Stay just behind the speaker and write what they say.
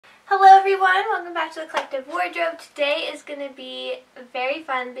Hello everyone, welcome back to the Collective Wardrobe. Today is going to be very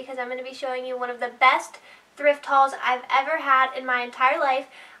fun because I'm going to be showing you one of the best thrift hauls I've ever had in my entire life.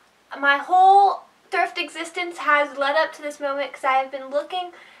 My whole thrift existence has led up to this moment because I have been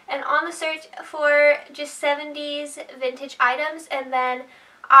looking and on the search for just 70s vintage items, and then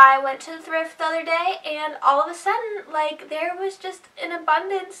I went to the thrift the other day and all of a sudden there was just an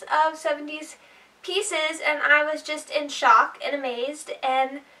abundance of 70s pieces and I was just in shock and amazed,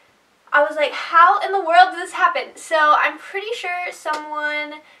 and I was like, how in the world did this happen? So I'm pretty sure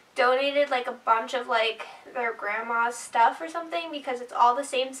someone donated like a bunch of like their grandma's stuff or something, because it's all the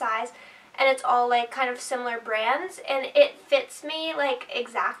same size and it's all like kind of similar brands, and it fits me like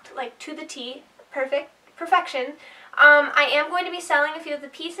exact, like to the T, perfection. I am going to be selling a few of the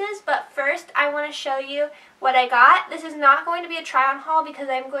pieces, but first I want to show you what I got. This is not going to be a try-on haul because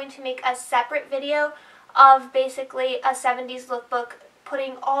I'm going to make a separate video of basically a 70s lookbook,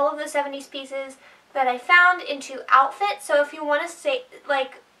 putting all of the 70s pieces that I found into outfits. So if you want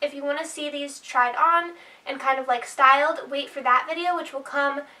to see these tried on and kind of like styled, wait for that video, which will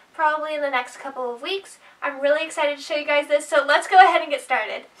come probably in the next couple of weeks. I'm really excited to show you guys this, so let's go ahead and get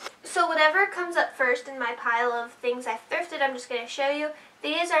started. So whatever comes up first in my pile of things I thrifted, I'm just going to show you.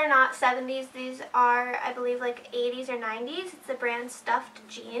 These are not 70s, these are I believe like 80s or 90s. It's the brand Stuffed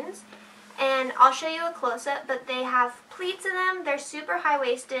Jeans. And I'll show you a close-up, but they have pleats in them. They're super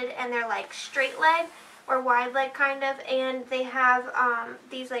high-waisted and they're like straight leg or wide leg kind of, and they have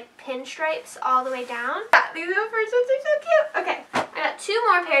these like pinstripes all the way down. Yeah, these are the first ones, are so cute. Okay, I got two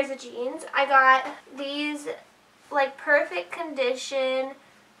more pairs of jeans. I got these like perfect condition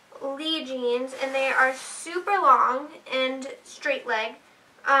Lee jeans, and they are super long and straight leg.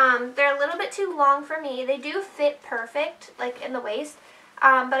 They're a little bit too long for me. They do fit perfect like in the waist.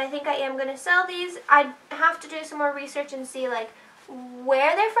 But I think I am going to sell these. I have to do some more research and see like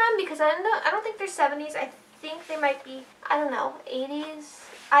where they're from, because I don't think they're 70s. I think they might be, I don't know, 80s.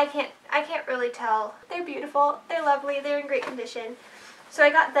 I can't really tell. They're beautiful. They're lovely. They're in great condition. So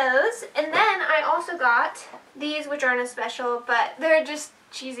I got those, and then I also got these, which aren't as special, but they're just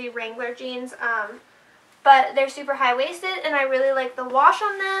cheesy Wrangler jeans. But they're super high-waisted, and I really like the wash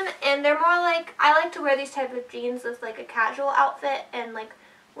on them, and they're more like, I like to wear these type of jeans with like a casual outfit and like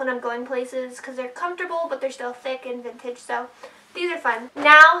when I'm going places, because they're comfortable but they're still thick and vintage, so these are fun.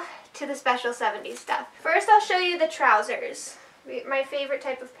 Now to the special 70s stuff. First I'll show you the trousers, my favorite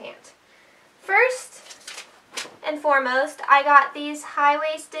type of pant. First and foremost, I got these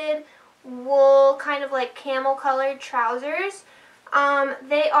high-waisted wool kind of like camel colored trousers.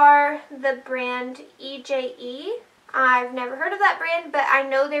 They are the brand EJE. I've never heard of that brand, but I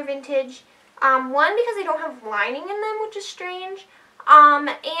know they're vintage. One, because they don't have lining in them, which is strange.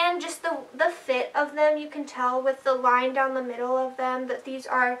 And just the fit of them, you can tell with the line down the middle of them that these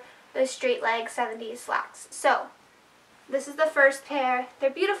are the straight leg 70s slacks. So, this is the first pair. They're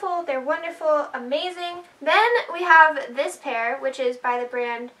beautiful, they're wonderful, amazing. Then we have this pair, which is by the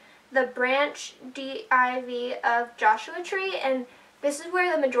brand The Branch DIV of Joshua Tree, and this is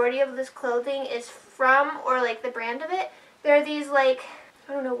where the majority of this clothing is from, or like the brand of it. There are these like,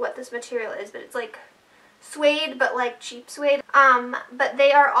 I don't know what this material is, but it's like suede, but like cheap suede. But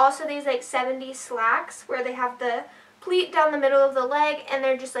they are also these like 70s slacks where they have the pleat down the middle of the leg, and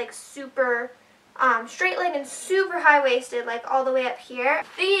they're just like super straight leg and super high-waisted, like all the way up here.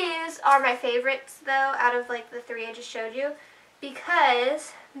 These are my favorites though out of like the three I just showed you,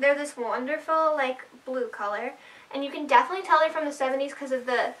 because they're this wonderful like blue color, and you can definitely tell they're from the 70s because of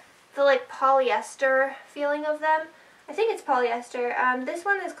the like polyester feeling of them. I think it's polyester. This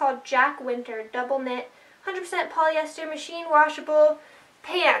one is called Jack Winter Double Knit 100% polyester machine washable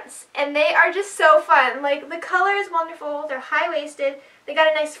pants, and they are just so fun. Like the color is wonderful. They're high-waisted. They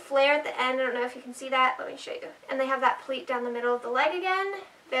got a nice flare at the end. I don't know if you can see that. Let me show you. And they have that pleat down the middle of the leg again.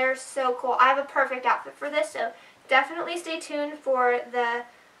 They're so cool. I have a perfect outfit for this, so definitely stay tuned for the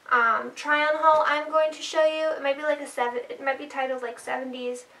try-on haul I'm going to show you. It might be like it might be titled like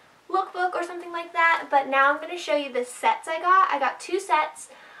 70s lookbook or something like that. But now I'm going to show you the sets I got. I got two sets.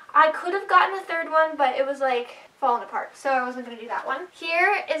 I could have gotten a third one, but it was like falling apart, so I wasn't going to do that one.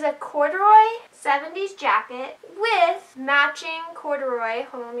 Here is a corduroy 70s jacket with matching corduroy,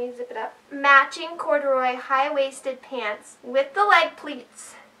 hold on, let me zip it up, matching corduroy high-waisted pants with the leg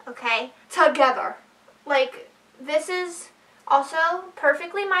pleats, okay, together. Like, this is also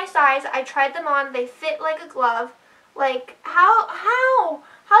perfectly my size. I tried them on. They fit like a glove. Like, how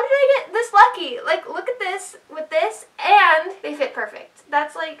did I get this lucky? Like, look at this with this, and they fit perfect.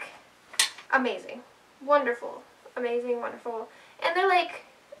 That's like amazing. Wonderful. Amazing, wonderful. And they're like,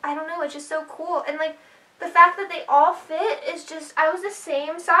 I don't know, it's just so cool. And like, the fact that they all fit is just, I was the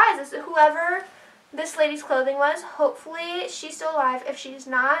same size as whoever this lady's clothing was. Hopefully she's still alive. If she's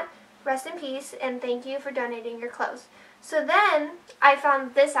not, rest in peace and thank you for donating your clothes. So then I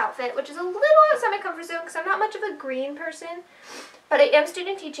found this outfit, which is a little outside my comfort zone because I'm not much of a green person, but I am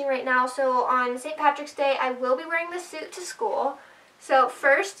student teaching right now. So on St. Patrick's Day, I will be wearing this suit to school. So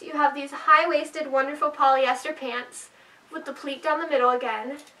first you have these high-waisted, wonderful polyester pants with the pleat down the middle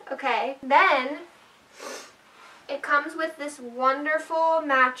again. Okay. Then it comes with this wonderful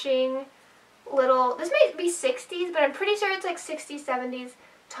matching little, this may be 60s, but I'm pretty sure it's like 60s, 70s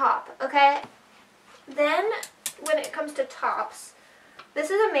top. Okay. Then when it comes to tops, this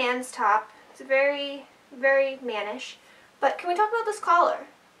is a man's top. It's very, very mannish. But can we talk about this collar?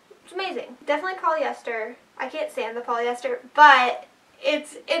 It's amazing. Definitely polyester. I can't stand the polyester, but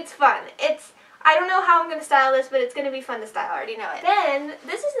it's fun. I don't know how I'm going to style this, but it's going to be fun to style. I already know it. Then,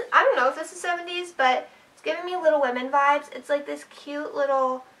 this isn't, I don't know if this is 70s, but it's giving me Little Women vibes. It's like this cute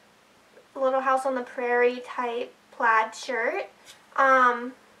little House on the Prairie type plaid shirt.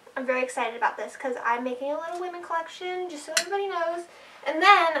 I'm very excited about this because I'm making a Little Women collection, just so everybody knows. And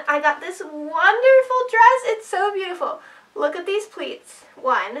then I got this wonderful dress. It's so beautiful. Look at these pleats.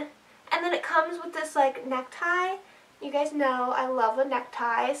 One. And then it comes with this like necktie. You guys know I love a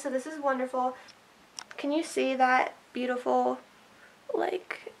necktie, so this is wonderful. Can you see that beautiful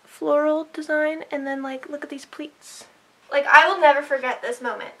like floral design? And then like look at these pleats. Like I will never forget this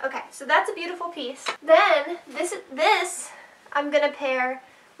moment. Okay, so that's a beautiful piece. Then this I'm gonna pair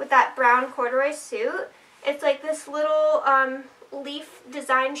with that brown corduroy suit. It's like this little leaf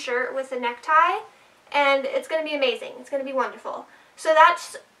design shirt with a necktie, and it's gonna be amazing. It's gonna be wonderful. So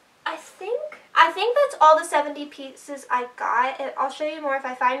that's, I think that's all the 70 pieces I got. I'll show you more if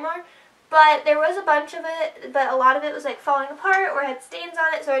I find more. But there was a bunch of it, but a lot of it was like falling apart or had stains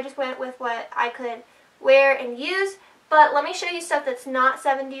on it, so I just went with what I could wear and use. But let me show you stuff that's not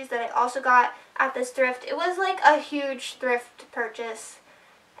 70s that I also got at this thrift. It was like a huge thrift purchase,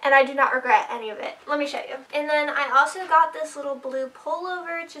 and I do not regret any of it. Let me show you. And then I also got this little blue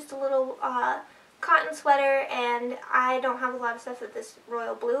pullover. It's just a little cotton sweater, and I don't have a lot of stuff with this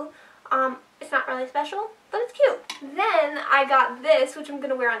royal blue. It's not really special, but it's cute. Then I got this, which I'm going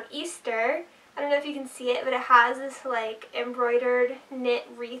to wear on Easter. I don't know if you can see it, but it has this like embroidered knit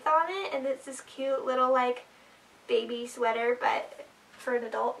wreath on it, and it's this cute little like baby sweater, but for an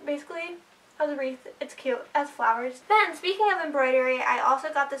adult basically. Has a wreath. It's cute. It has flowers. Then speaking of embroidery, I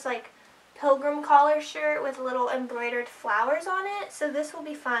also got this like pilgrim collar shirt with little embroidered flowers on it. So this will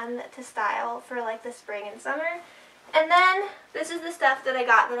be fun to style for like the spring and summer. And then this is the stuff that I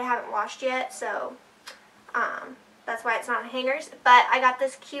got that I haven't washed yet, so that's why it's not on hangers. But I got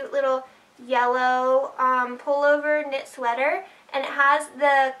this cute little yellow pullover knit sweater, and it has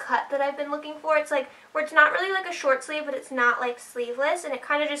the cut that I've been looking for. It's like where it's not really like a short sleeve, but it's not like sleeveless, and it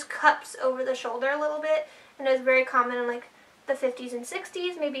kind of just cups over the shoulder a little bit, and it was very common in like the 50s and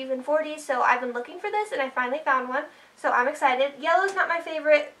 60s, maybe even 40s. So I've been looking for this, and I finally found one, so I'm excited. Yellow's not my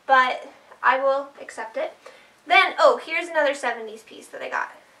favorite, but I will accept it. Then, oh, here's another 70s piece that I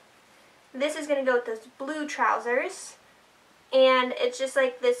got. This is going to go with those blue trousers, and it's just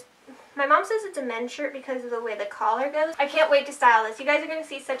like this. My mom says it's a men's shirt because of the way the collar goes. I can't wait to style this. You guys are going to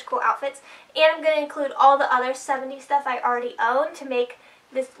see such cool outfits, and I'm going to include all the other 70s stuff I already own to make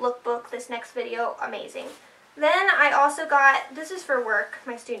this lookbook, this next video, amazing. Then I also got, this is for work,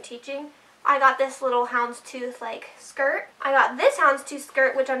 my student teaching, I got this little houndstooth like skirt. I got this houndstooth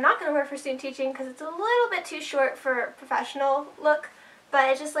skirt, which I'm not going to wear for student teaching because it's a little bit too short for a professional look, but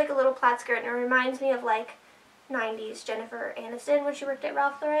it's just like a little plaid skirt, and it reminds me of like 90s Jennifer Aniston when she worked at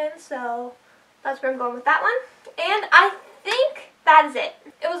Ralph Lauren, so that's where I'm going with that one. And I think that is it.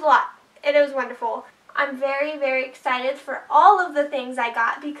 It was a lot, and it was wonderful. I'm very, very excited for all of the things I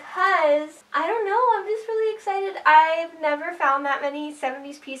got because, I don't know, I'm just really excited. I've never found that many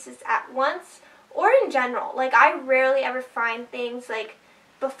 70s pieces at once, or in general. Like, I rarely ever find things like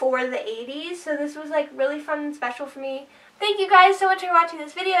before the 80s, so this was like really fun and special for me. Thank you guys so much for watching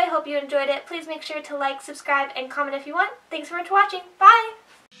this video. I hope you enjoyed it. Please make sure to like, subscribe, and comment if you want. Thanks so much for watching. Bye!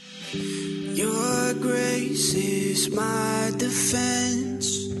 Your grace is my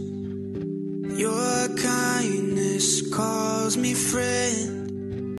defense. Your kindness calls me friend.